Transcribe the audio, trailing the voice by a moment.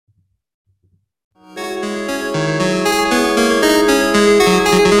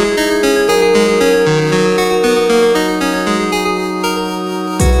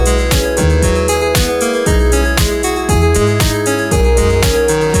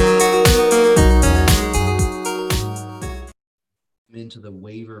into the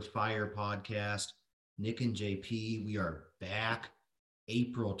Waiver Fire podcast. Nick and JP, we are back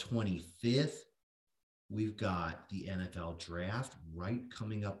April 25th. We've got the NFL draft right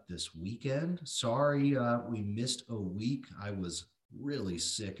coming up this weekend. Sorry, we missed a week. I was really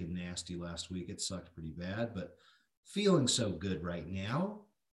sick and nasty last week. It sucked pretty bad, but feeling so good right now.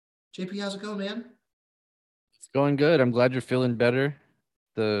 JP, how's it going, man? It's going good. I'm glad you're feeling better.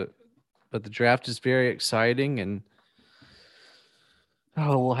 The but the draft is very exciting, and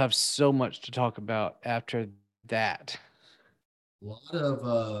we'll have so much to talk about after that. A lot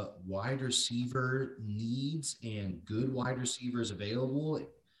of wide receiver needs and good wide receivers available.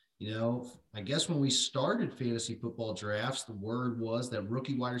 I guess when we started fantasy football drafts, the word was that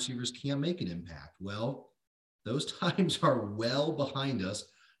rookie wide receivers can't make an impact. Well, those times are well behind us.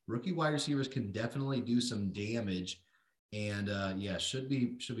 Rookie wide receivers can definitely do some damage, and yeah, should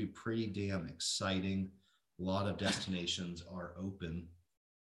be pretty damn exciting. A lot of destinations are open.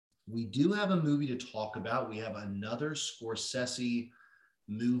 We do have a movie to talk about. We have another Scorsese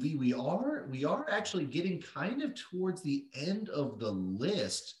movie. We are actually getting kind of towards the end of the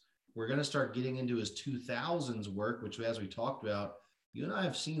list. We're going to start getting into his 2000s work, which, as we talked about, you and I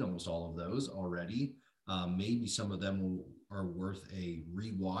have seen almost all of those already. Maybe some of them are worth a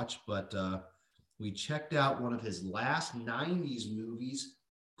rewatch, but we checked out one of his last 90s movies,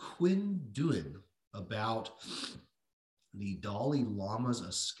 Kundun, about the Dalai Lama's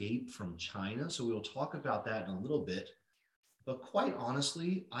escape from China. So we'll talk about that in a little bit. But quite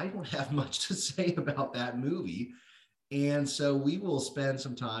honestly, I don't have much to say about that movie. And so we will spend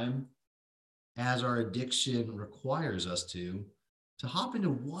some time, as our addiction requires us to hop into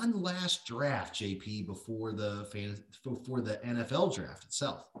one last draft, JP, before the NFL draft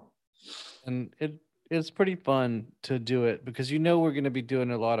itself. And it's pretty fun to do it because we're going to be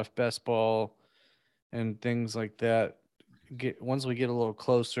doing a lot of best ball and things like that. Once we get a little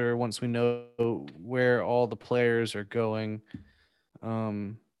closer, once we know where all the players are going.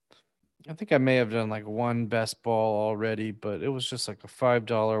 Um, I think I may have done like one best ball already, but it was just like a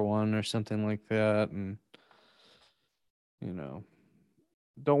 $5 one or something like that, and you know,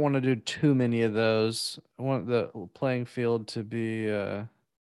 don't want to do too many of those. I want the playing field to be,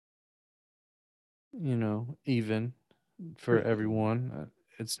 even for For sure. everyone.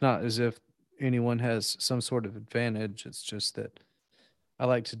 It's not as if anyone has some sort of advantage. It's just that I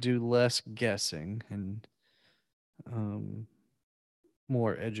like to do less guessing and um,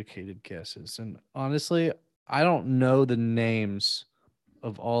 more educated guesses. And honestly, I don't know the names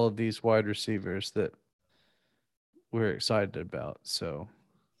of all of these wide receivers that we're excited about. So,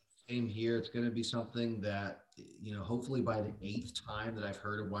 Same here. It's going to be something that, hopefully by the eighth time that I've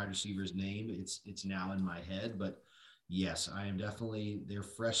heard a wide receiver's name, it's now in my head. But yes, I am definitely, they're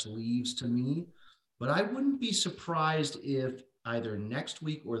fresh leaves to me. But I wouldn't be surprised if either next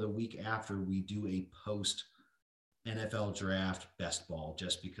week or the week after we do a post NFL draft best ball,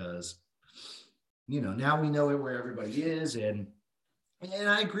 just because, now we know where everybody is. And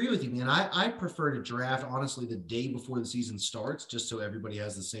I agree with you, man. I prefer to draft, honestly, the day before the season starts, just so everybody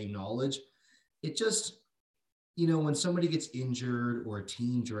has the same knowledge. It just, when somebody gets injured or a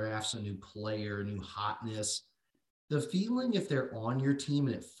team drafts a new player, new hotness, the feeling if they're on your team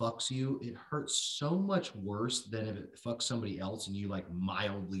and it fucks you, it hurts so much worse than if it fucks somebody else and you like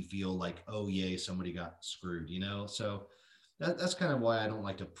mildly feel like, oh, yay, somebody got screwed. So that's kind of why I don't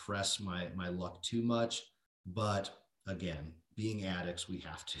like to press my luck too much. But again, being addicts, we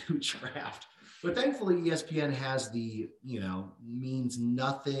have to draft. But thankfully, ESPN has the, means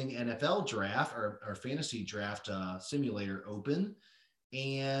nothing NFL draft or fantasy draft simulator open.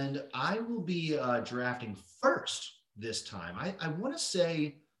 And I will be drafting first this time. I want to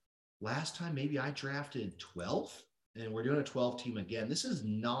say last time maybe I drafted 12th, and we're doing a 12 team again. This is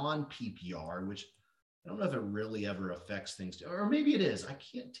non PPR, which I don't know if it really ever affects things, or maybe it is. I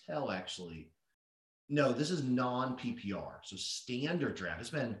can't tell actually. No, this is non PPR. So standard draft. It's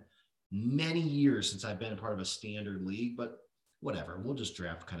been many years since I've been a part of a standard league, but whatever. We'll just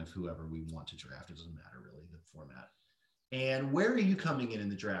draft kind of whoever we want to draft. It doesn't matter really the format. And where are you coming in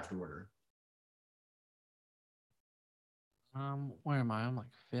the draft order? where am I? I'm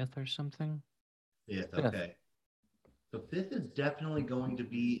like fifth or something. Fifth. Fifth. Okay. So fifth is definitely going to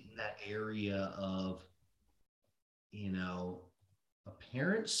be in that area of, you know,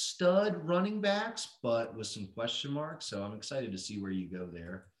 apparent stud running backs, but with some question marks. So I'm excited to see where you go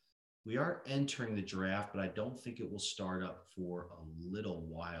there. We are entering the draft, but I don't think it will start up for a little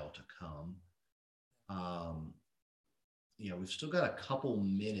while to come. Um, we've still got a couple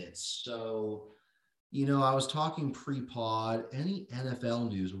minutes. So, I was talking pre pod, any NFL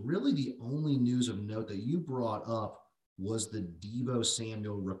news, really the only news of note that you brought up was the Debo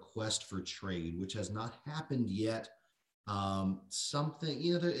Samuel request for trade, which has not happened yet. Something,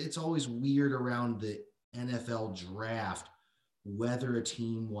 it's always weird around the NFL draft whether a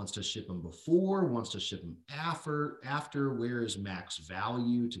team wants to ship him before, wants to ship him after, where is max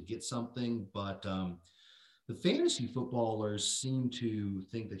value to get something. But the fantasy footballers seem to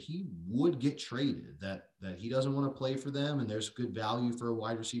think that he would get traded, that he doesn't want to play for them, and there's good value for a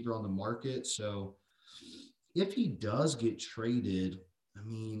wide receiver on the market. So if he does get traded, I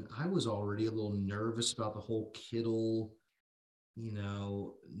mean, I was already a little nervous about the whole Kittle,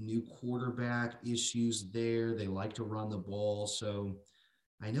 new quarterback issues there. They like to run the ball. So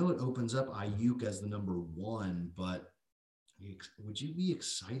I know it opens up Ayuk as the number one, but would you be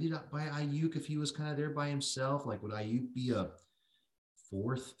excited by Ayuk if he was kind of there by himself? Like, would Ayuk be a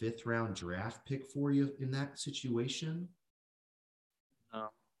fourth, fifth round draft pick for you in that situation? No,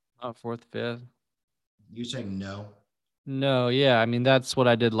 not fourth, fifth. You're saying no? No, yeah, I mean that's what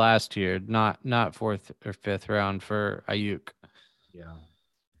I did last year. Not fourth or fifth round for Ayuk. Yeah.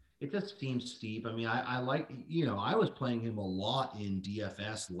 It just seems steep. I mean, I like, I was playing him a lot in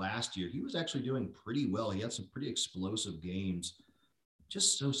DFS last year. He was actually doing pretty well. He had some pretty explosive games.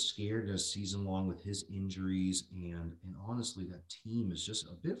 Just so scared as season long with his injuries, and honestly, that team is just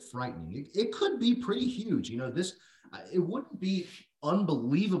a bit frightening. It could be pretty huge. This it wouldn't be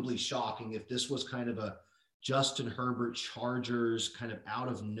unbelievably shocking if this was kind of a Justin Herbert Chargers kind of out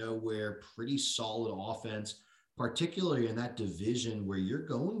of nowhere, pretty solid offense, particularly in that division where you're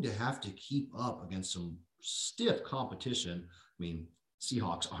going to have to keep up against some stiff competition. I mean,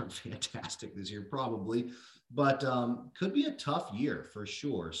 Seahawks aren't fantastic this year, probably, but could be a tough year for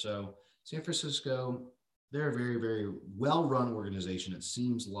sure. So San Francisco, they're a very, very well-run organization, it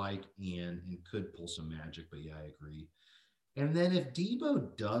seems like, and could pull some magic. But yeah, I agree. And then if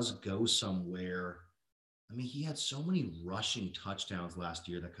Debo does go somewhere, I mean, he had so many rushing touchdowns last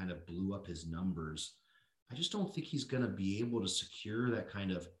year that kind of blew up his numbers. I just don't think he's going to be able to secure that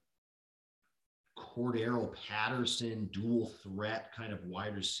kind of Cordero Patterson dual threat kind of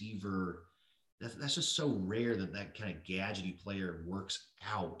wide receiver. That's just so rare that kind of gadgety player works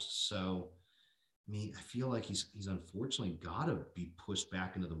out. So, I mean, I feel like he's unfortunately got to be pushed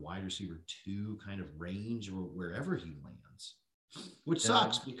back into the wide receiver two kind of range or wherever he lands, which Yeah.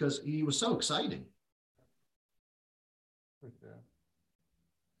 sucks because he was so exciting. Okay.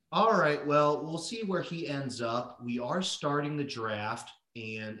 All right. Well, we'll see where he ends up. We are starting the draft,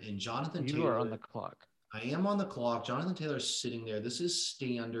 and Jonathan You are Taylor. on the clock. I am on the clock. Jonathan Taylor's sitting there. This is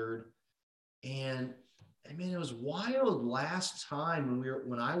standard, and I mean, it was wild last time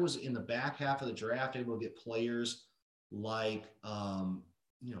when I was in the back half of the draft, able to get players like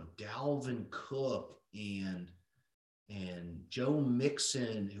Dalvin Cook and Joe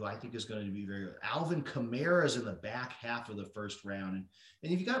Mixon, who I think is going to be very good. Alvin Kamara is in the back half of the first round.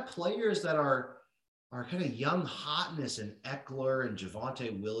 And you've got players that are kind of young hotness in Eckler and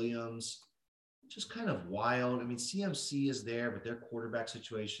Javonte Williams, just kind of wild. I mean, CMC is there, but their quarterback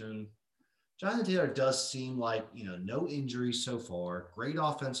situation. Jonathan Taylor does seem like, no injuries so far, great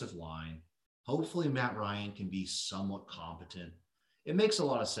offensive line. Hopefully Matt Ryan can be somewhat competent. It makes a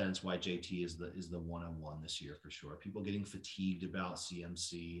lot of sense why JT is the 101 this year for sure. People getting fatigued about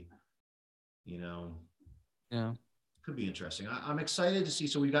CMC, Yeah. could be interesting. I'm excited to see.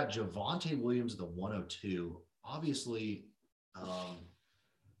 So we've got Javonte Williams, the 102. Obviously,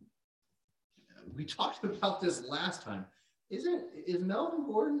 we talked about this last time. Is Melvin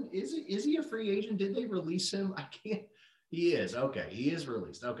Gordon? Is he a free agent? Did they release him? I can't. He is. Okay, he is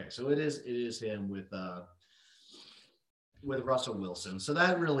released. Okay, so it is him with Russell Wilson. So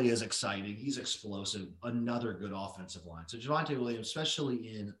that really is exciting. He's explosive. Another good offensive line. So Javonte Williams,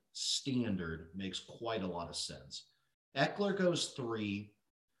 especially in standard, makes quite a lot of sense. Eckler goes 3.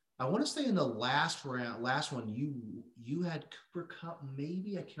 I want to say in the last one, you had Cooper Kupp,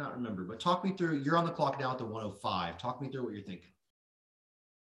 maybe, I cannot remember, but talk me through. You're on the clock now at the 105. Talk me through what you're thinking.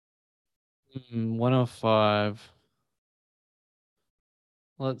 105.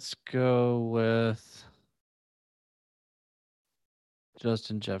 Let's go with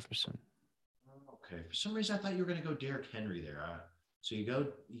Justin Jefferson. Okay. For some reason, I thought you were going to go Derrick Henry there. So you go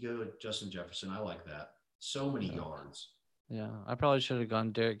Justin Jefferson. I like that. So many yards. Yeah, I probably should have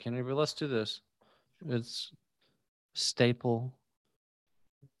gone Derrick Henry, but let's do this. It's staple.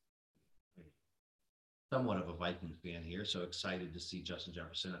 Somewhat of a Vikings fan here, so excited to see Justin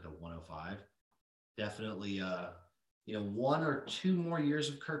Jefferson at the 105. Definitely, 1 or 2 more years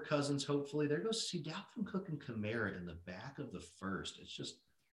of Kirk Cousins. Hopefully, there goes to see Dalvin Cook and Kamara in the back of the first. It's just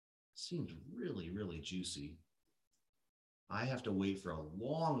seems really, really juicy. I have to wait for a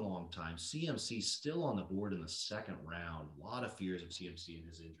long, long time. CMC still on the board in the second round. A lot of fears of CMC in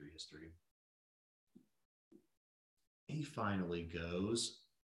his injury history. He finally goes.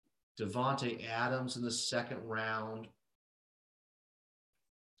 Devontae Adams in the second round.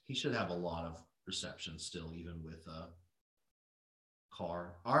 He should have a lot of receptions still, even with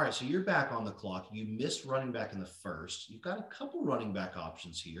Carr. All right, so you're back on the clock. You missed running back in the first. You've got a couple running back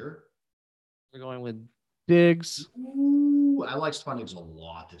options here. We're going with Diggs. Ooh, I like Spunnings a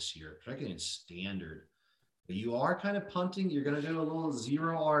lot this year, particularly in standard. But you are kind of punting. You're going to do a little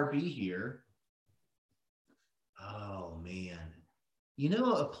zero RB here. Oh, man. You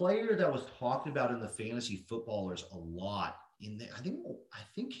know, a player that was talked about in the fantasy footballers a lot in the, I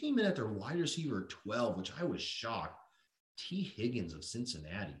think came in at their wide receiver 12, which I was shocked. T. Higgins of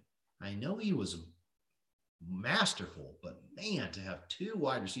Cincinnati. I know he was masterful, but man, to have two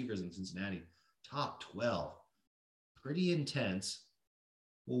wide receivers in Cincinnati, top 12, pretty intense.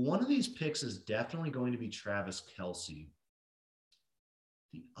 Well, one of these picks is definitely going to be Travis Kelce.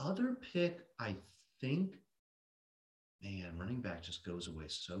 The other pick, I think, man, running back just goes away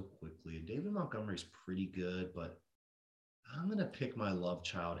so quickly. And David Montgomery's pretty good, but I'm going to pick my love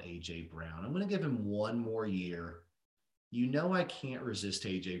child, A.J. Brown. I'm going to give him one more year. You know I can't resist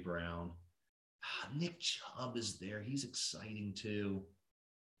A.J. Brown. Nick Chubb is there. He's exciting too.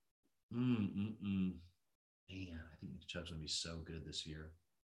 Man, I think Nick Chubb's going to be so good this year.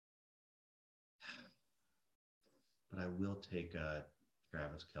 But I will take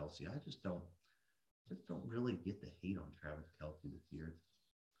Travis Kelce. I just don't really get the hate on Travis Kelce this year.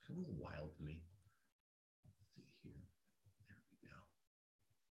 It's a little wild to me. Let's see here. There we go.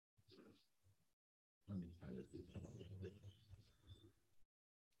 Let me try to do that a little bit.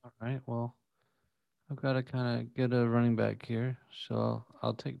 All right. Well, I've got to kind of get a running back here, so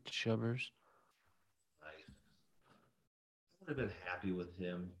I'll take Chubbers. Nice. I would have been happy with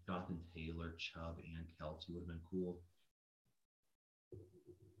him. Jonathan Taylor, Chubb, and Kelce would have been cool.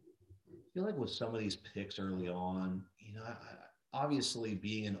 I feel like with some of these picks early on, obviously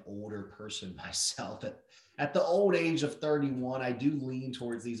being an older person myself, at the old age of 31, I do lean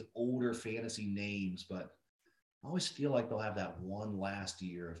towards these older fantasy names, but I always feel like they'll have that one last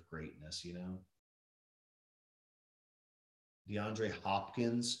year of greatness, DeAndre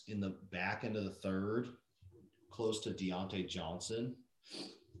Hopkins in the back end of the third, close to Deontay Johnson.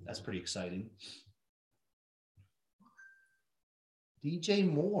 That's pretty exciting.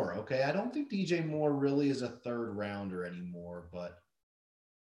 DJ Moore. Okay. I don't think DJ Moore really is a third rounder anymore, but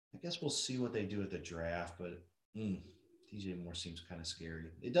I guess we'll see what they do at the draft. But DJ Moore seems kind of scary.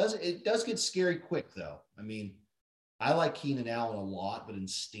 It does get scary quick, though. I mean, I like Keenan Allen a lot, but in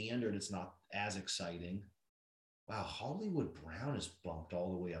standard, it's not as exciting. Wow, Hollywood Brown is bumped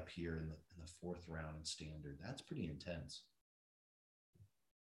all the way up here in the fourth round in standard. That's pretty intense.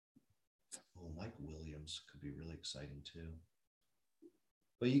 Oh, Mike Williams could be really exciting too.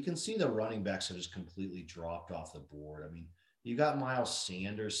 But you can see the running backs have just completely dropped off the board. I mean, you got Miles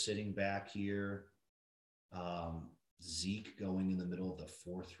Sanders sitting back here. Zeke going in the middle of the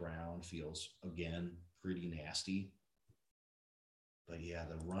fourth round feels, again, pretty nasty. But yeah,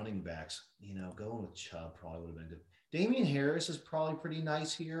 the running backs, going with Chubb probably would have been good. Damian Harris is probably pretty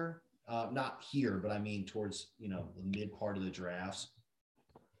nice here. Not here, but I mean towards, the mid part of the drafts.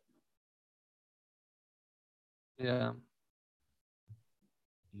 Yeah.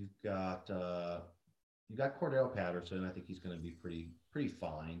 You've got Cordell Patterson. I think he's going to be pretty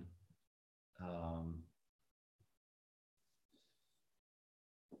fine. And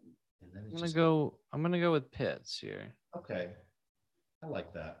then I'm gonna go with Pitts here. Okay, I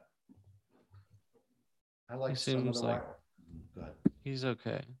like that. I like he some of seems the like Go ahead. He's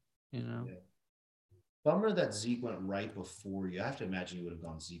okay, Yeah. Bummer that Zeke went right before you. I have to imagine you would have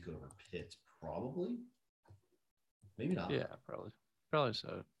gone Zeke over Pitts, probably. Maybe not. Yeah, probably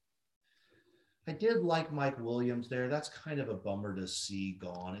so. I did like Mike Williams there. That's kind of a bummer to see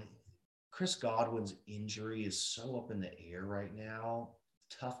gone. Chris Godwin's injury is so up in the air right now.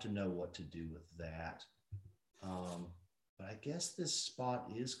 Tough to know what to do with that. But I guess this spot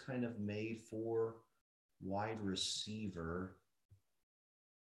is kind of made for wide receiver.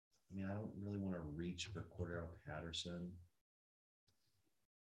 I mean, I don't really want to reach for Cordero Patterson.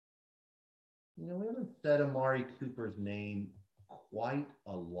 We haven't said Amari Cooper's name quite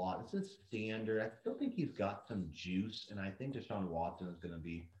a lot. It's a standard. I still think he's got some juice, and I think Deshaun Watson is going to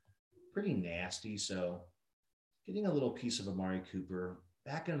be pretty nasty. So getting a little piece of Amari Cooper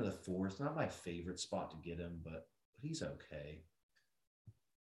back into the fourth, not my favorite spot to get him, but he's okay.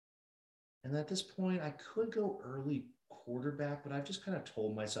 And at this point, I could go early quarterback, but I've just kind of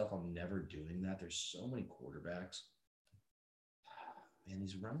told myself I'm never doing that. There's so many quarterbacks. And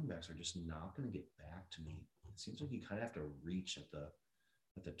these running backs are just not going to get back to me. It seems like you kind of have to reach at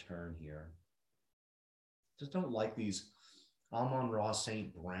the turn here. Just don't like these Amon-Ra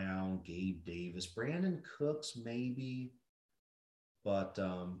St. Brown, Gabe Davis, Brandon Cooks, maybe. But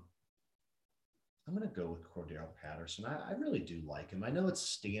I'm going to go with Cordell Patterson. I really do like him. I know it's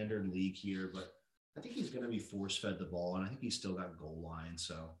standard league here, but I think he's going to be force-fed the ball, and I think he's still got goal line.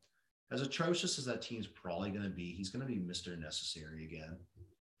 So as atrocious as that team's probably going to be, he's going to be Mr. Necessary again.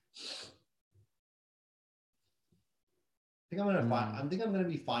 I think I'm going to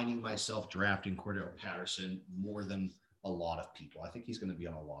be finding myself drafting Cordell Patterson more than a lot of people. I think he's going to be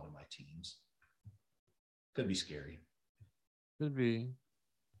on a lot of my teams. Could be scary. Could be.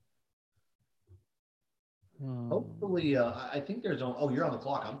 Hopefully, I think there's oh, you're on the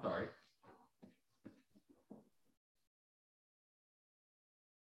clock. I'm sorry.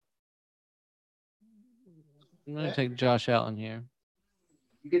 I'm going to take Josh Allen here.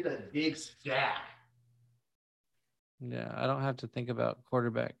 You get the big stack. Yeah, I don't have to think about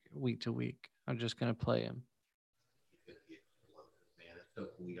quarterback week to week. I'm just going to play him. Man, it's so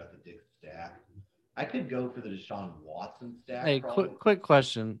cool. You got the big stack. I could go for the Deshaun Watson stack. Hey, quick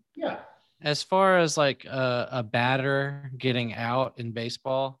question. Yeah. As far as like a batter getting out in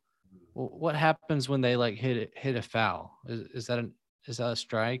baseball, what happens when they like hit a foul? Is that a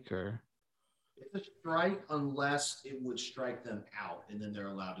strike or? It's a strike unless it would strike them out, and then they're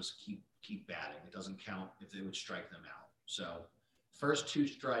allowed to keep batting. It doesn't count if they would strike them out. So first 2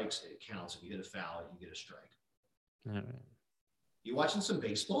 strikes, it counts. If you hit a foul, you get a strike. All right. You watching some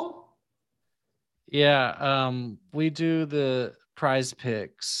baseball? Yeah, we do the Prize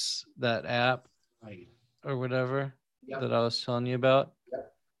Picks, that app, right, or whatever that I was telling you about.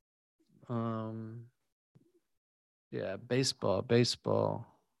 Yep. Yeah, baseball.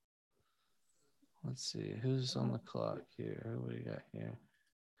 Let's see who's on the clock here. Who do we got here?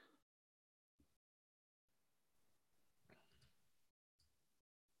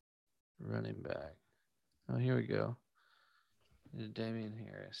 Running back. Oh, here we go. Damian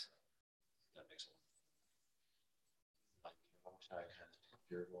Harris. That makes sense. I kind of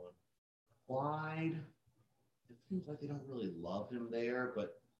figured one. Clyde. It seems like they don't really love him there,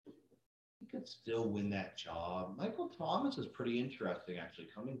 but he could still win that job. Michael Thomas is pretty interesting, actually,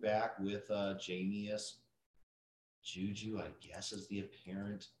 coming back with Jamius. Juju, I guess, is the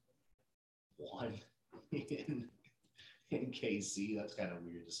apparent one in KC. That's kind of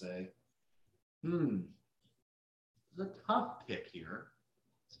weird to say. It's a tough pick here.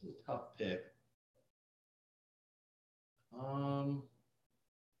 It's a tough pick.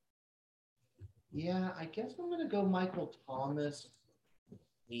 Yeah, I guess I'm going to go Michael Thomas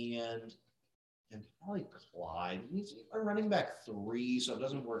and probably Clyde. He's a running back 3, so it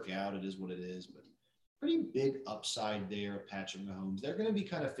doesn't work out. It is what it is, but pretty big upside there, Patrick Mahomes. They're going to be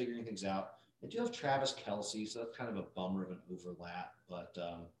kind of figuring things out. They do have Travis Kelce, so that's kind of a bummer of an overlap. But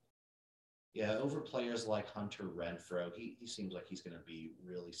yeah, over players like Hunter Renfrow, he seems like he's going to be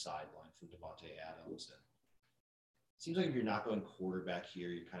really sidelined from Devontae Adams. And it seems like if you're not going quarterback here,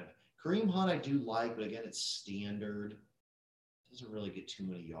 you're kind of Kareem Hunt. I do like, but again, it's standard. Doesn't really get too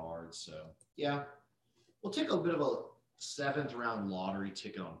many yards. So yeah, we'll take a bit of a 7th round lottery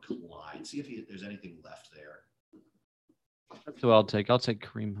ticket on Clyde. See if there's anything left there. That's who I'll take. I'll take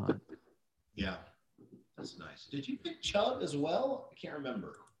Kareem Hunt. Yeah, that's nice. Did you pick Chubb as well? I can't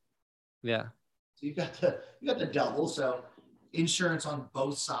remember. Yeah. So you got the double. So insurance on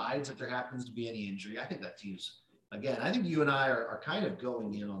both sides if there happens to be any injury. I think that team's again. I think you and I are kind of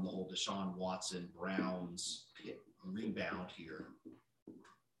going in on the whole Deshaun Watson Browns rebound here.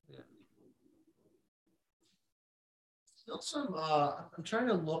 Yeah. Still some. I'm trying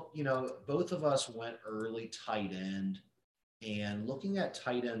to look. Both of us went early tight end, and looking at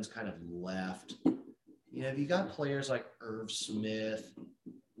tight ends kind of left. You got players like Irv Smith.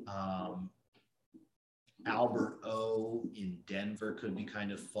 Albert O in Denver could be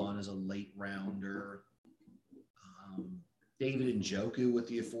kind of fun as a late rounder. David Njoku with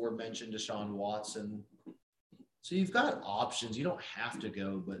the aforementioned Deshaun Watson. So you've got options. You don't have to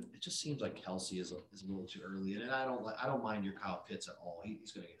go, but it just seems like Kelce is a little too early. And I don't mind your Kyle Pitts at all.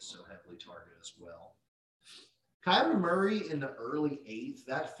 He's going to get so heavily targeted as well. Kyler Murray in the early 8th,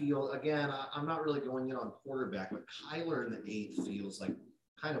 that feels, again, I'm not really going in on quarterback, but Kyler in the 8th feels like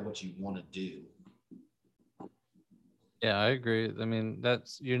kind of what you want to do. Yeah, I agree. I mean,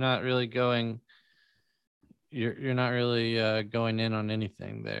 you're not really going in on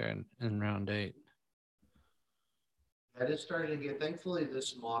anything there in round 8. That is starting to get, thankfully,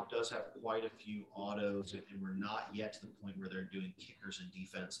 this mock does have quite a few autos, and we're not yet to the point where they're doing kickers and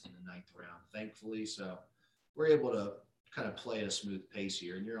defense in the 9th round, thankfully. So we're able to kind of play at a smooth pace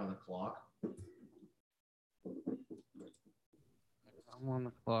here, and you're on the clock. I'm on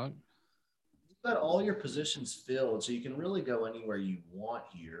the clock. You've got all your positions filled, so you can really go anywhere you want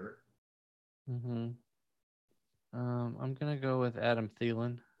here. Mm-hmm. I'm gonna go with Adam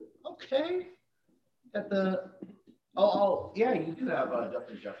Thielen. Okay. At the yeah, you do have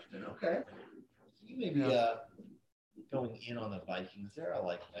Justin Jefferson. Okay. You may be going in on the Vikings there. I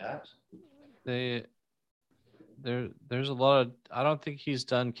like that. There's a lot of, I don't think he's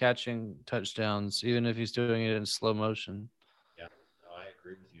done catching touchdowns, even if he's doing it in slow motion. Yeah, no, I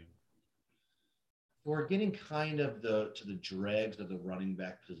agree with you. We're getting kind of to the dregs of the running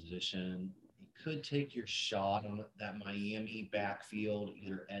back position. You could take your shot on that Miami backfield,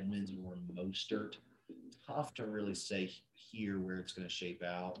 either Edmonds or Mostert. Tough to really say here where it's going to shape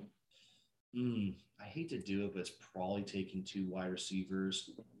out. I hate to do it, but it's probably taking 2 wide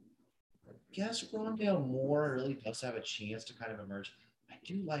receivers. I guess Rondale Moore really does have a chance to kind of emerge. I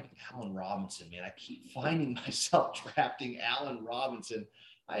do like Allen Robinson, man. I keep finding myself drafting Allen Robinson.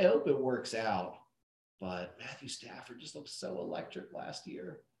 I hope it works out. But Matthew Stafford just looked so electric last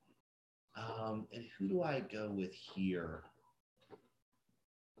year. And who do I go with here?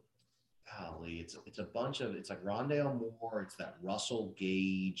 Golly, it's a bunch of, it's like Rondale Moore, it's that Russell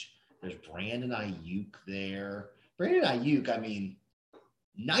Gage, there's Brandon Ayuk there. Brandon Ayuk, I mean,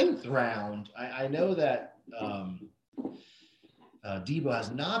 9th round. I know that Debo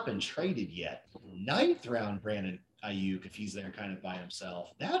has not been traded yet. 9th round Brandon Ayuk, if he's there kind of by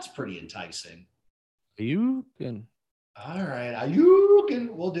himself, that's pretty enticing. You can. All right, Ayuk, and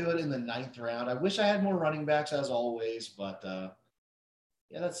we'll do it in the 9th round. I wish I had more running backs as always, but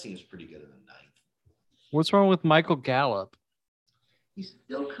yeah, that seems pretty good in the 9th. What's wrong with Michael Gallup? He's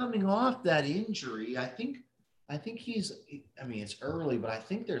still coming off that injury. I think he's, I mean, it's early, but I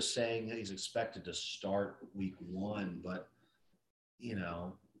think they're saying that he's expected to start week 1, but, you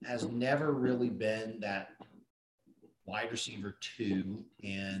know, has never really been that wide receiver 2.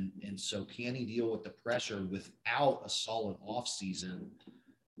 And so can he deal with the pressure without a solid offseason?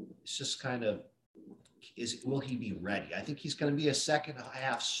 It's just kind of, will he be ready? I think he's going to be a second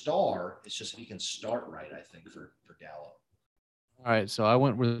half star. It's just if he can start right, I think, for Gallup. All right, so I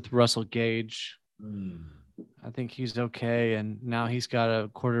went with Russell Gage. I think he's okay, and now he's got a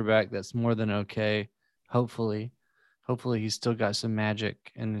quarterback that's more than okay. Hopefully he's still got some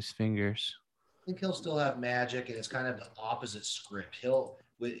magic in his fingers. I think he'll still have magic, and it's kind of the opposite script.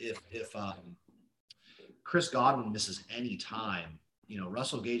 If Chris Godwin misses any time, you know,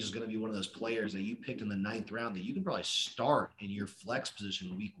 Russell Gage is going to be one of those players that you picked in the 9th round that you can probably start in your flex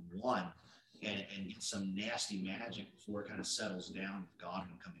position week 1 and get some nasty magic before it kind of settles down with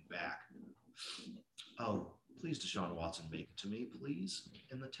Godwin coming back. Oh, please, Deshaun Watson, make it to me, please,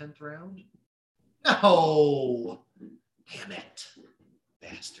 in the 10th round. No! Damn it.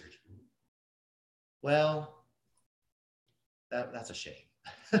 Bastard. Well, that's a shame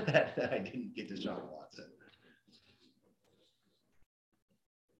that I didn't get Deshaun Watson.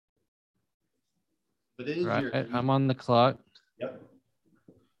 But it is right. I'm on the clock. Yep.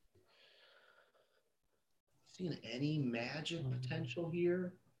 Seeing any magic potential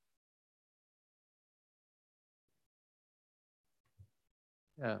here?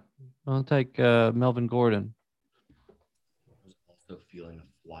 Yeah. I'll take Melvin Gordon. I was also feeling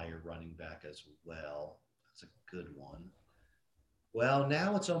a flyer running back as well. That's a good one. Well,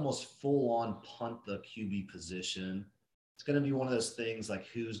 now it's almost full on punt the QB position. It's going to be one of those things like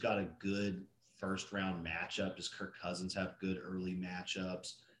who's got a good first round matchup. Does Kirk Cousins have good early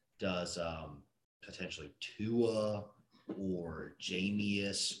matchups? Does potentially Tua or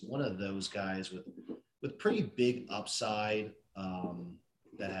Jameis, one of those guys with pretty big upside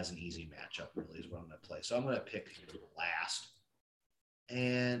that has an easy matchup really is what I'm going to play. So I'm going to pick last.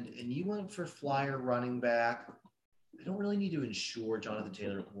 And you went for flyer running back. I don't really need to insure Jonathan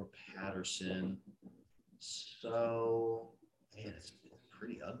Taylor or Patterson. So, man, it's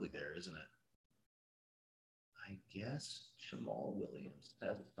pretty ugly there, isn't it? I guess Jamal Williams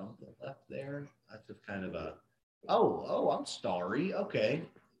has something left there. That's just kind of a, I'm sorry. Okay.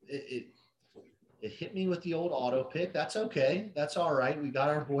 It hit me with the old auto pick. That's okay. That's all right. We got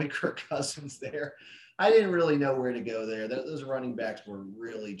our boy Kirk Cousins there. I didn't really know where to go there. Those running backs were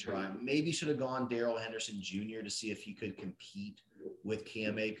really dry. Maybe should have gone Darrell Henderson Jr. to see if he could compete with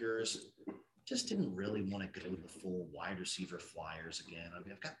Cam Akers. Just didn't really want to go with the full wide receiver flyers again. I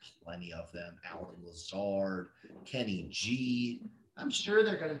mean, I've got plenty of them. Allen Lazard, Kenny G. I'm sure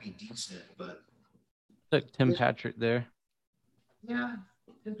they're going to be decent, but Took Tim Patrick there. Yeah,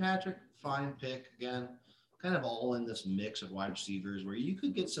 Tim Patrick, fine pick again. Kind of all in this mix of wide receivers where you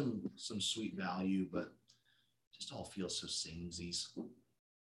could get some sweet value, but Just all feels so samesies.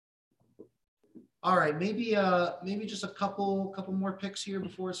 All right, maybe just a couple more picks here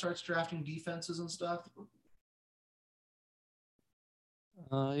before it starts drafting defenses and stuff.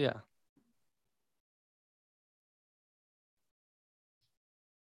 Yeah.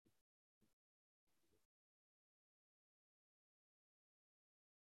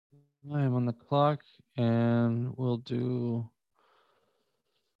 I am on the clock, and we'll do.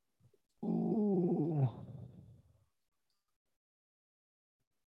 Ooh.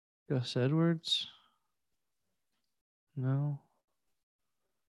 Gus Edwards? No.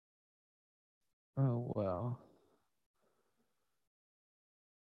 Oh, wow.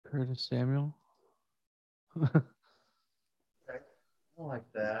 Curtis Samuel? Okay, I like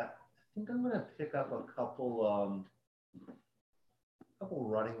that. I think I'm gonna pick up a couple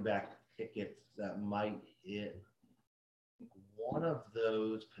running back tickets that might hit. One of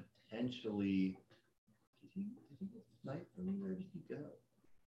those potentially. Did he get sniped for me? Where did he go?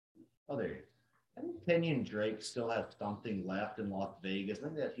 Oh, there he is. I think Kenyon Drake still has something left in Las Vegas. I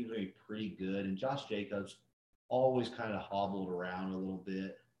think that he's going to be pretty good. And Josh Jacobs always kind of hobbled around a little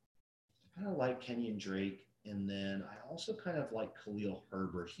bit. I kind of like Kenyon Drake. And then I also kind of like Khalil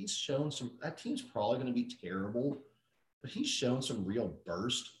Herbert. He's shown some, that team's probably going to be terrible, but he's shown some real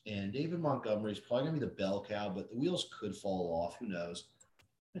burst. And David Montgomery is probably going to be the bell cow, but the wheels could fall off. Who knows?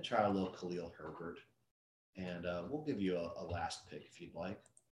 I'm going to try a little Khalil Herbert. And we'll give you a last pick if you'd like.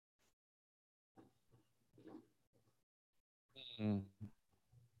 Mm.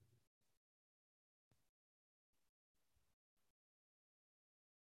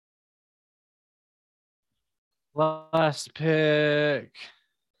 Last pick.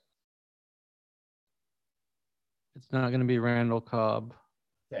 It's not going to be Randall Cobb.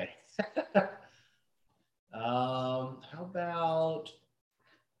 Okay. How about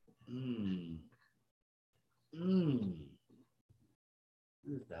who's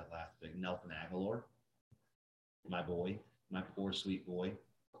that last pick? Nelson Aguilar, my boy, my poor sweet boy.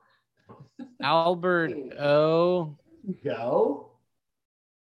 Albert O. Go.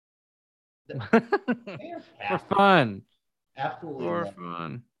 For Fantastic. fun. Absolutely For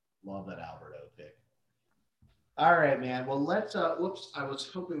fun. love that Alberto pick. All right, man. Well, let's whoops. I was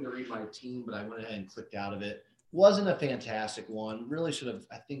hoping to read my team, but I went ahead and clicked out of it. Wasn't a fantastic one. Really should have,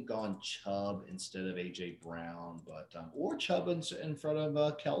 I think, gone Chubb instead of AJ Brown, but or Chubb in front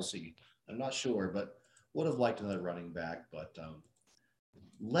of Kelsey. I'm not sure, but would have liked another running back. But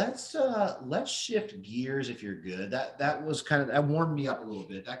let's shift gears if you're good. That was kind of that warmed me up a little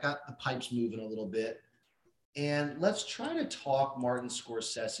bit. That got the pipes moving a little bit. And let's try to talk Martin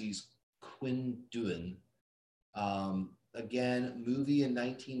Scorsese's Kundun. Again, movie in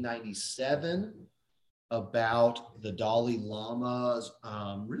 1997 about the Dalai Lama's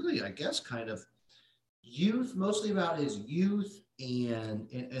really, I guess, kind of youth, mostly about his youth and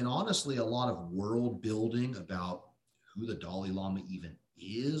honestly a lot of world building about who the Dalai Lama even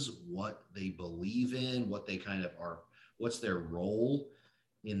is, what they believe in, what they kind of are, what's their role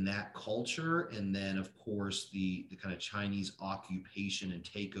in that culture, and then of course the kind of Chinese occupation and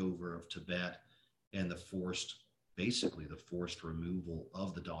takeover of Tibet and the forced basically the forced removal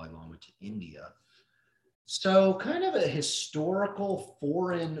of the Dalai Lama to India. So kind of a historical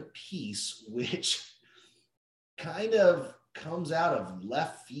foreign piece, which kind of comes out of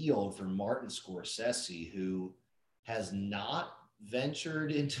left field for Martin Scorsese, who has not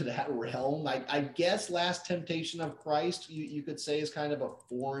ventured into that realm. I guess Last Temptation of Christ, you could say, is kind of a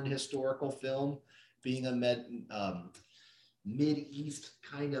foreign historical film, being a Mid East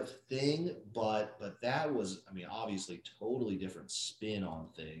kind of thing, but that was, I mean, obviously totally different spin on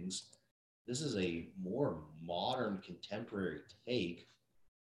things. This is a more modern, contemporary take.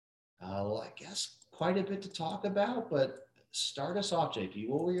 I guess quite a bit to talk about, but start us off, JP.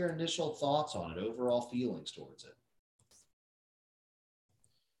 What were your initial thoughts on it, overall feelings towards it?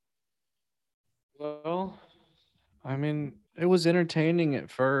 Well, I mean, it was entertaining at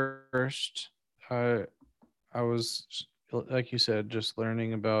first. I I was like you said, just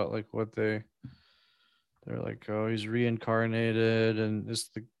learning about like what they're like, oh, he's reincarnated and it's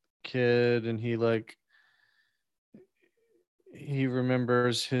the kid and he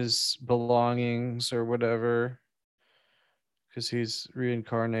remembers his belongings or whatever because he's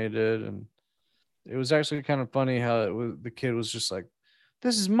reincarnated. And it was actually kind of funny how the kid was just like,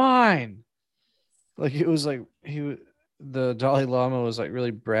 this is mine. Like it was like the Dalai Lama was like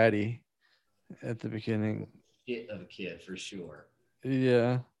really bratty at the beginning. Hit of a kid for sure.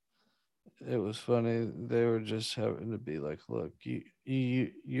 Yeah, it was funny. They were just having to be like, look,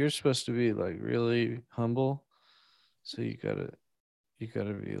 you're supposed to be like really humble, so you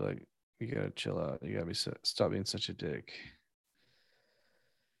gotta be like You gotta chill out. You gotta stop being such a dick.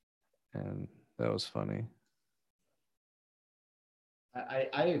 And that was funny.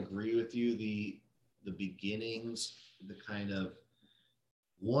 I agree with you. The beginnings, the kind of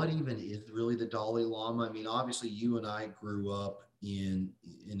what even is really the Dalai Lama? I mean, obviously, you and I grew up in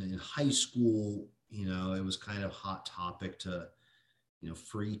high school. You know, it was kind of hot topic to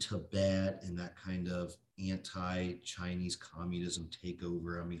free Tibet and that kind of anti-Chinese communism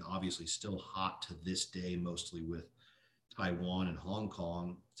takeover. I mean, obviously, still hot to this day, mostly with Taiwan and Hong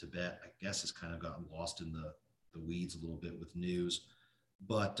Kong. Tibet, I guess, has kind of gotten lost in the weeds a little bit with news.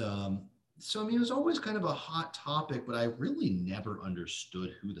 But so, I mean, it was always kind of a hot topic, but I really never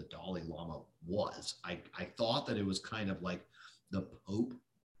understood who the Dalai Lama was. I thought that it was kind of like the Pope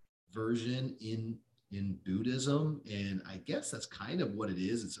version in Buddhism. And I guess that's kind of what it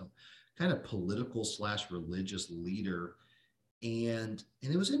is. It's a kind of political slash religious leader. And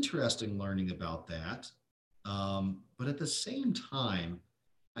it was interesting learning about that. But at the same time,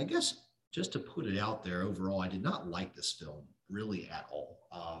 I guess just to put it out there, overall, I did not like this film really at all.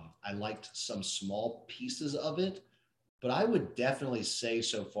 I liked some small pieces of it, but I would definitely say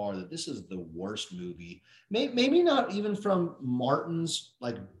so far that this is the worst movie. Maybe not even from Martin's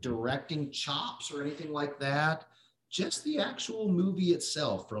like directing chops or anything like that. Just the actual movie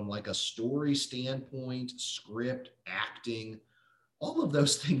itself, from like a story standpoint, script, acting, all of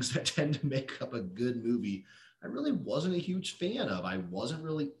those things that tend to make up a good movie, I really wasn't a huge fan of. I wasn't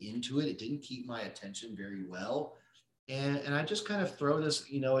really into it. It didn't keep my attention very well. And I just kind of throw this,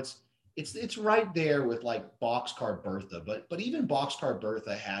 it's right there with like Boxcar Bertha, but even Boxcar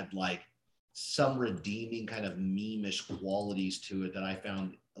Bertha had like some redeeming kind of meme-ish qualities to it that I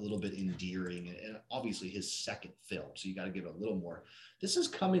found a little bit endearing. And obviously his second film, so you got to give it a little more. This is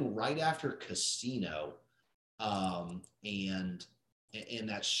coming right after Casino, and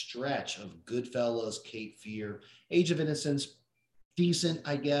that stretch of Goodfellas, Cape Fear, Age of Innocence, decent,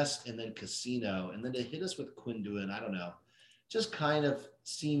 I guess, and then Casino, and then to hit us with Kundun, I don't know, just kind of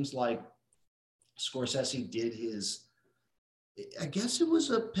seems like Scorsese did his. I guess it was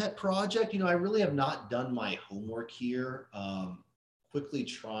a pet project. I really have not done my homework here. Quickly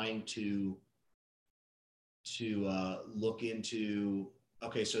trying to look into.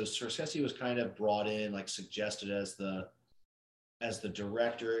 Okay, so Scorsese was kind of brought in, like suggested as the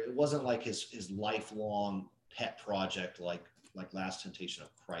director. It wasn't like his lifelong pet project like Last Temptation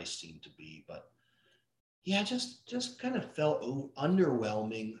of Christ seemed to be, but yeah, just kind of felt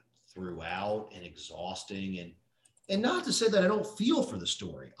underwhelming throughout and exhausting, and not to say that I don't feel for the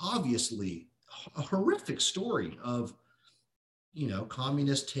story. Obviously, a horrific story of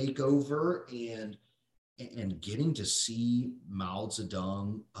communist takeover and getting to see Mao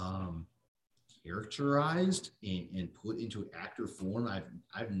Zedong characterized and put into actor form.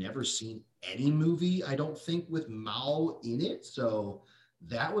 I've never seen any movie, I don't think, with Mao in it. So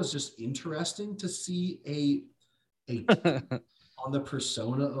that was just interesting to see a on the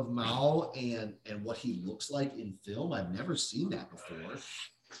persona of Mao and what he looks like in film. I've never seen that before.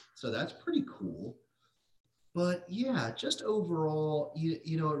 So that's pretty cool. But yeah, just overall, it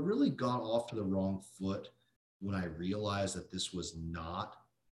really got off to the wrong foot when I realized that this was not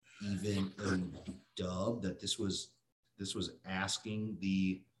even a dub, that this was asking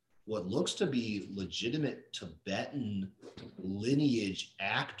the what looks to be legitimate Tibetan lineage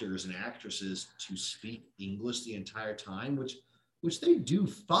actors and actresses to speak English the entire time, which they do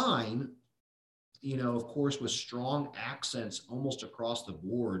fine, of course, with strong accents almost across the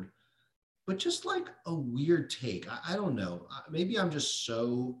board, but just like a weird take. I don't know. Maybe I'm just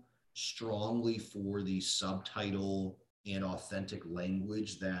so strongly for the subtitle and authentic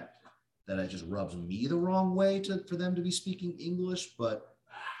language that it just rubs me the wrong way for them to be speaking English, but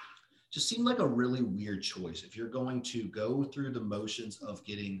just seemed like a really weird choice. If you're going to go through the motions of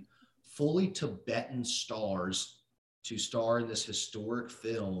getting fully Tibetan stars to star in this historic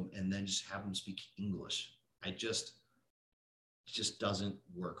film and then just have them speak English, it just doesn't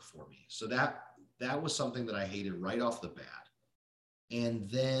work for me. So that was something that I hated right off the bat. And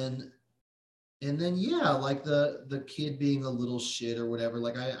then yeah, like the kid being a little shit or whatever.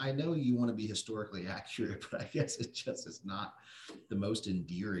 Like I know you want to be historically accurate, but I guess it just is not the most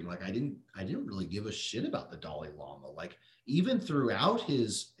endearing. Like I didn't really give a shit about the Dalai Lama. Like even throughout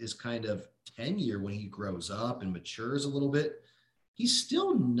his kind of tenure, when he grows up and matures a little bit, he's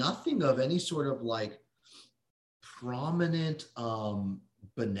still nothing of any sort of like prominent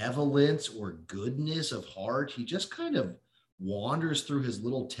benevolence or goodness of heart. He just kind of wanders through his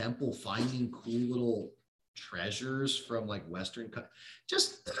little temple finding cool little treasures from like Western,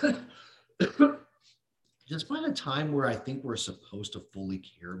 just despite a time where I think we're supposed to fully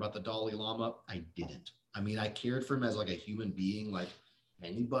care about the Dalai Lama, I didn't. I mean, I cared for him as like a human being, like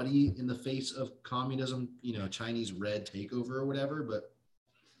anybody in the face of communism, Chinese red takeover or whatever, but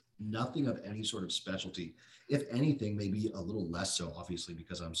nothing of any sort of specialty. If anything, maybe a little less so, obviously,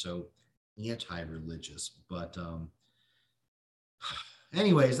 because I'm so anti-religious. But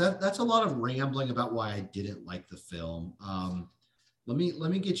anyways, that's a lot of rambling about why I didn't like the film. Let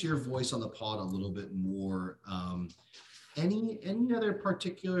me get your voice on the pod a little bit more. Any other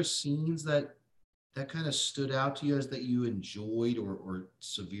particular scenes that kind of stood out to you as that you enjoyed or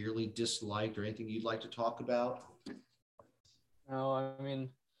severely disliked, or anything you'd like to talk about? No, I mean,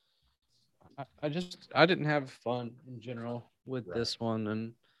 I didn't have fun in general with Right. this one,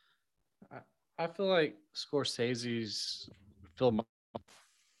 and I feel like Scorsese's film.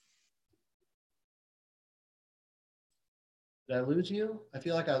 Did I lose you? I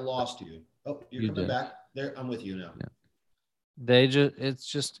feel like I lost you. Oh, you're You coming did. back. There, I'm with you now. Yeah.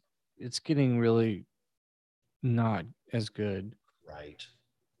 It's getting really not as good. Right.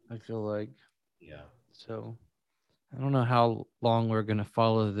 I feel like Yeah. so. I don't know how long we're gonna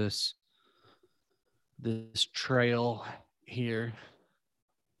follow this trail here,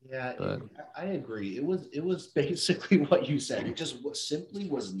 Yeah, but I agree. It was basically what you said. It just simply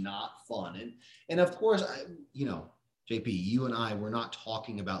was not fun. And of course, JP, you and I, we're not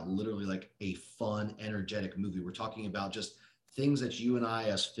talking about literally like a fun, energetic movie. We're talking about just things that you and I,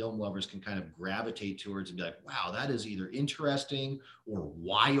 as film lovers, can kind of gravitate towards and be like, wow, that is either interesting or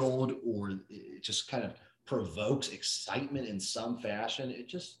wild, or it just kind of provokes excitement in some fashion. It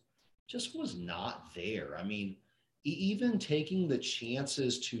just was not there. I mean, even taking the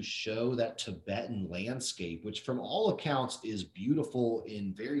chances to show that Tibetan landscape, which from all accounts is beautiful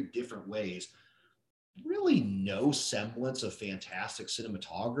in very different ways, really no semblance of fantastic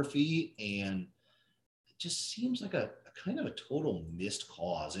cinematography, and it just seems like a kind of a total missed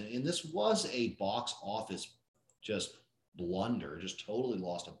cause. And this was a box office just blunder, just totally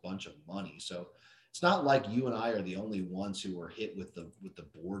lost a bunch of money. So it's not like you and I are the only ones who were hit with the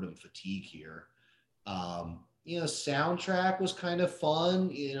boredom fatigue here. Soundtrack was kind of fun.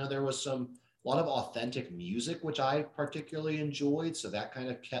 There was a lot of authentic music, which I particularly enjoyed. So that kind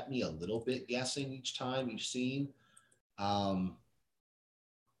of kept me a little bit guessing each time, each scene. Um,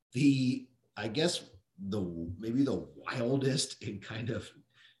 the I guess the maybe the wildest and kind of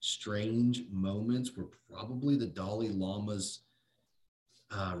strange moments were probably the Dalai Lama's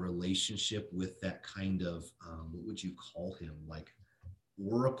relationship with that kind of what would you call him, like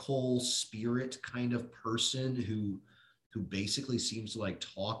oracle spirit kind of person who basically seems to like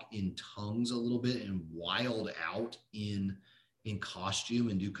talk in tongues a little bit and wild out in costume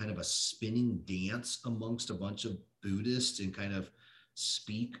and do kind of a spinning dance amongst a bunch of Buddhists and kind of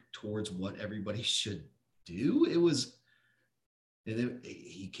speak towards what everybody should do.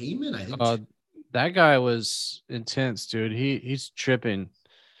 He came in, I think. uh, that guy was intense, dude. He's tripping.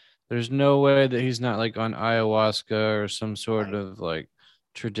 There's no way that he's not like on ayahuasca or some sort Right. of like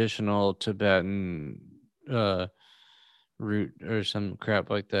traditional Tibetan uh root or some crap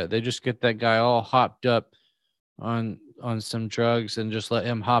like that. They just get that guy all hopped up on some drugs and just let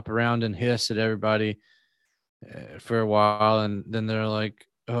him hop around and hiss at everybody for a while, and then they're like,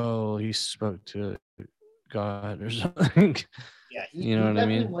 "Oh, he spoke to God or something." Yeah, You know he what I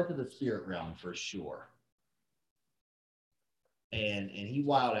definitely mean? went to the spirit realm for sure. And he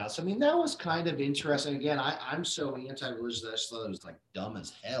wilded out. So I mean, that was kind of interesting. Again, I'm so anti-religious that I just thought it was like dumb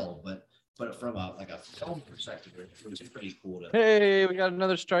as hell. But from a film perspective, it was pretty cool to. Hey, we got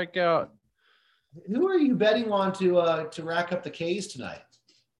another strikeout. Who are you betting on to rack up the K's tonight?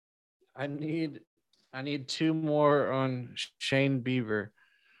 I need I need two more on Shane Bieber.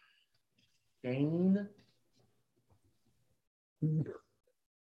 Shane Bieber.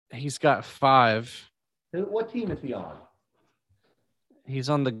 He's got 5. What team is he on? He's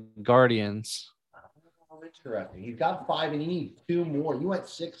on the Guardians. Oh, interesting. He's got 5 and he needs 2 more. You went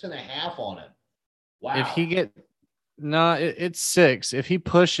 6.5 on him. If he Wow. get no, it's 6. If he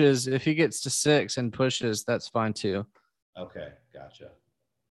gets to 6 and pushes, that's fine too. Okay, gotcha.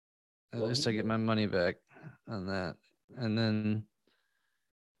 At Well, least I get my money back on that. And then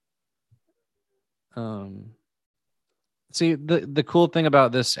um see the cool thing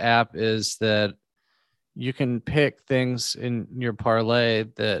about this app is that you can pick things in your parlay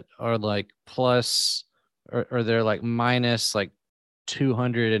that are like plus or they're like minus like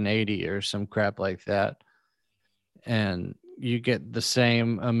 280 or some crap like that, and you get the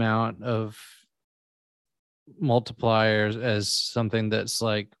same amount of multipliers as something that's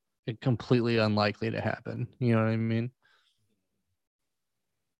like completely unlikely to happen. You know what I mean?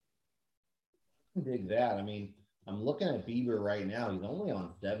 I dig that. I mean, I'm looking at Bieber right now. He's only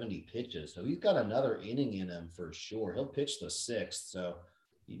on 70 pitches, so he's got another inning in him for sure. He'll pitch the sixth, so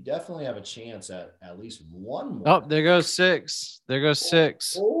you definitely have a chance at least one Oh, more. there goes six. There goes Oh,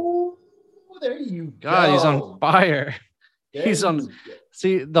 six. oh, there you God, he's on go. fire. There He's on. you go.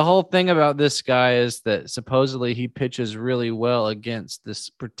 See, the whole thing about this guy is that supposedly he pitches really well against this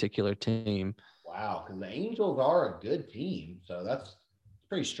particular team. Wow, because the Angels are a good team, so that's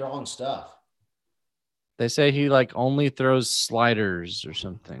pretty strong stuff. They say he like only throws sliders or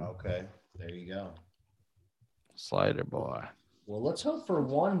something. Okay, there you go. Slider boy. Well, let's hope for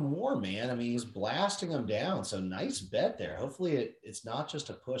one more, man. I mean, he's blasting them down. So nice bet there. Hopefully, it's not just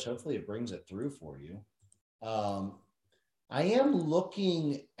a push. Hopefully, it brings it through for you. Um, I am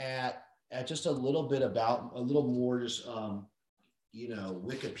looking at just a little bit about a little more just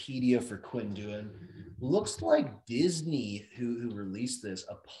Wikipedia for Kundun. Looks like Disney, who released this,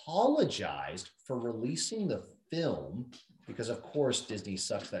 apologized for releasing the film because, of course, Disney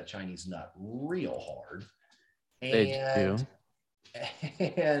sucks that Chinese nut real hard, They and do.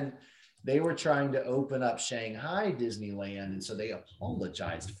 and they were trying to open up Shanghai Disneyland, and so they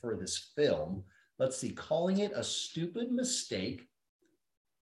apologized for this film. Let's see, calling it a stupid mistake,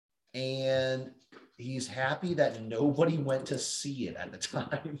 and he's happy that nobody went to see it at the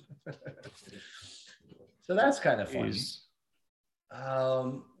time. So that's kind of funny.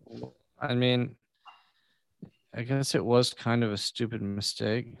 Um, I mean, I guess it was kind of a stupid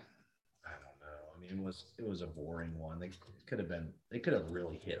mistake. I don't know. I mean, it was a boring one. They could have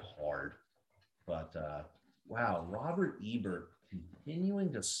really hit hard, but wow, Robert Ebert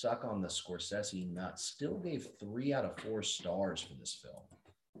continuing to suck on the Scorsese nut still gave 3 out of 4 stars for this film.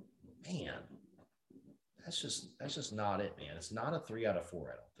 Man, that's just not it, man. It's not a 3 out of 4.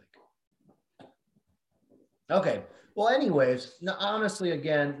 I don't think. Okay. Well, anyways, no, honestly,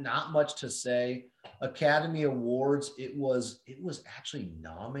 again, not much to say. Academy Awards, it was actually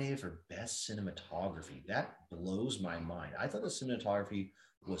nominated for Best Cinematography. That blows my mind. I thought the cinematography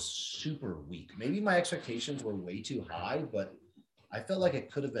was super weak. Maybe my expectations were way too high, but I felt like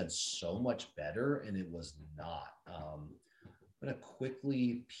it could have been so much better, and it was not. I'm going to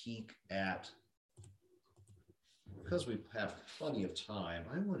quickly peek at, because we have plenty of time,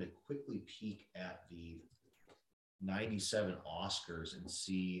 I'm going to quickly peek at the 97 Oscars and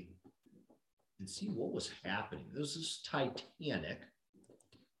see what was happening. This is Titanic.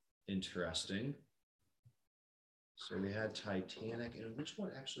 Interesting. So we had Titanic, and which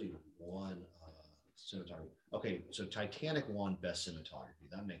one actually won cinematography? Okay, so Titanic won Best Cinematography.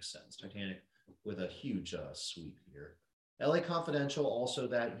 That makes sense. Titanic with a huge sweep here. LA Confidential also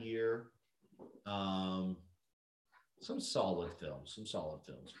that year. Some solid films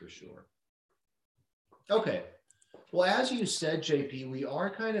for sure. Okay. Well, as you said, JP, we are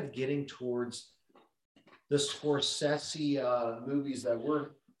kind of getting towards the Scorsese movies that we're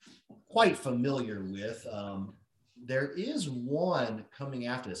quite familiar with. There is one coming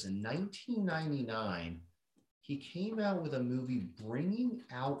after this. In 1999, he came out with a movie, Bringing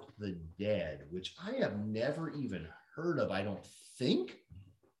Out the Dead, which I have never even heard of, I don't think.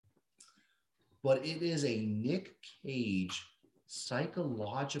 But it is a Nick Cage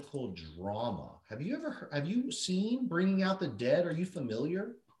psychological drama. Have you seen Bringing Out the Dead? Are you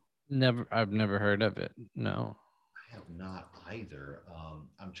familiar? Never, I've never heard of it. No. I have not either.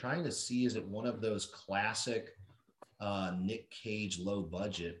 I'm trying to see, is it one of those classic Nick Cage low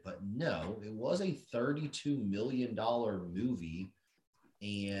budget? But no, it was a $32 million movie,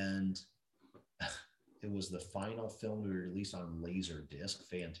 and it was the final film to be released on Laserdisc.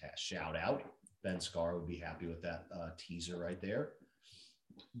 Fantastic. Shout out. Ben Scar would be happy with that teaser right there.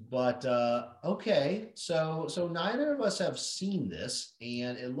 But okay, so neither of us have seen this,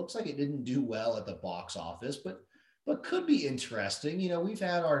 and it looks like it didn't do well at the box office, but could be interesting. You know, we've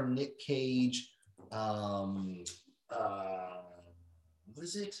had our Nick Cage, what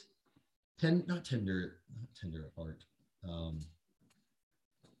is it? Not tender at heart.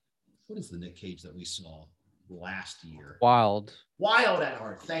 What is the Nick Cage that we saw last year? Wild at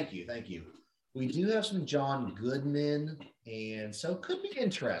Heart. Thank you. We do have some John Goodman, and so it could be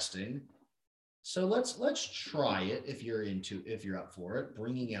interesting. So let's try it if you're up for it.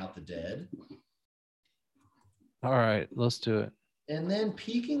 Bringing Out the Dead. All right, let's do it. And then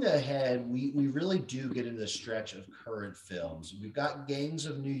peeking ahead, we really do get into the stretch of current films. We've got Gangs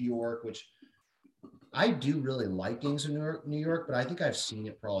of New York, which I do really like Gangs of New York, but I think I've seen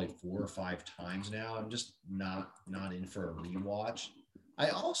it probably 4 or 5 times now. I'm just not in for a rewatch. I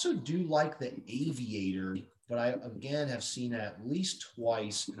also do like The Aviator, but I, again, have seen it at least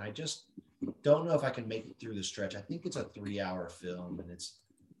twice, and I just don't know if I can make it through the stretch. I think it's a 3-hour film, and it's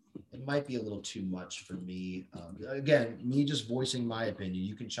it might be a little too much for me. Again, me just voicing my opinion.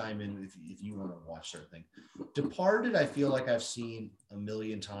 You can chime in if you want to watch certain thing. Departed, I feel like I've seen a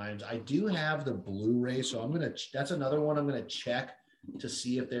million times. I do have the Blu-ray, so I'm gonna. That's another one I'm gonna check to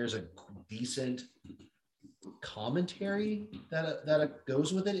see if there's a decent commentary that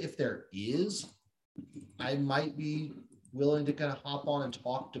goes with it. If there is, I might be willing to kind of hop on and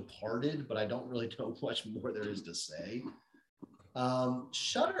talk Departed, but I don't really know much more there is to say.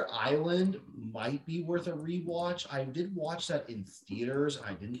 Shutter Island might be worth a rewatch. I did watch that in theaters.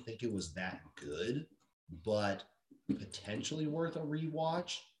 I didn't think it was that good, but potentially worth a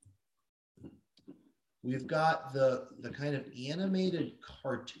rewatch. We've got the kind of animated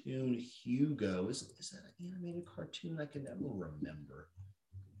cartoon Hugo. Is that an animated cartoon? I can never remember.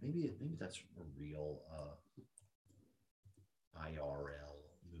 Maybe that's a real IRL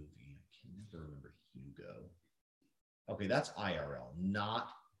movie. I can never remember Hugo. Okay, that's IRL, not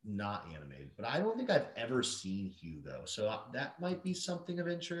animated. But I don't think I've ever seen Hugo, so that might be something of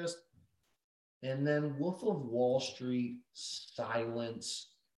interest. And then Wolf of Wall Street,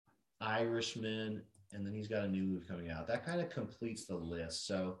 Silence, Irishman, and then he's got a new movie coming out. That kind of completes the list.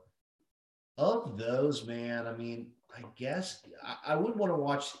 So of those, man, I mean, I guess I would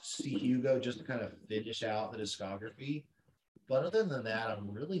want to see Hugo just to kind of finish out the discography. But other than that, I'm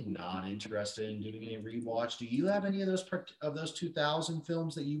really not interested in doing any rewatch. Do you have any of those 2000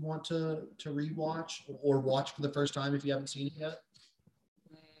 films that you want to rewatch or watch for the first time if you haven't seen it yet?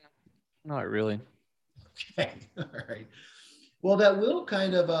 Not really. Okay, all right. Well, that will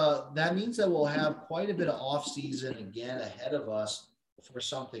kind of that means that we'll have quite a bit of off season again ahead of us for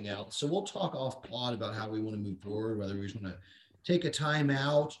something else. So we'll talk off pod about how we want to move forward, whether we just want to take a time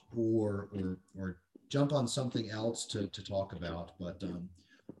out or jump on something else to talk about. But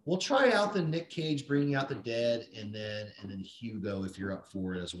we'll try out the Nick Cage bringing out the dead, and then Hugo if you're up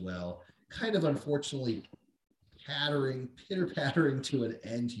for it as well. Kind of unfortunately pitter pattering to an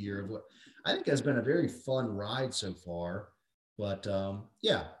end here of what I think has been a very fun ride so far. But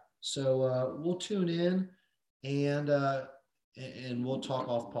yeah, so we'll tune in and we'll talk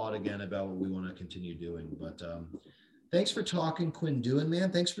off pod again about what we want to continue doing. But thanks for talking, Kundun,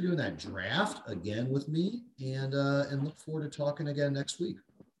 man. Thanks for doing that draft again with me, and look forward to talking again next week.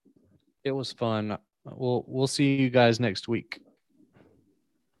 It was fun. We'll see you guys next week.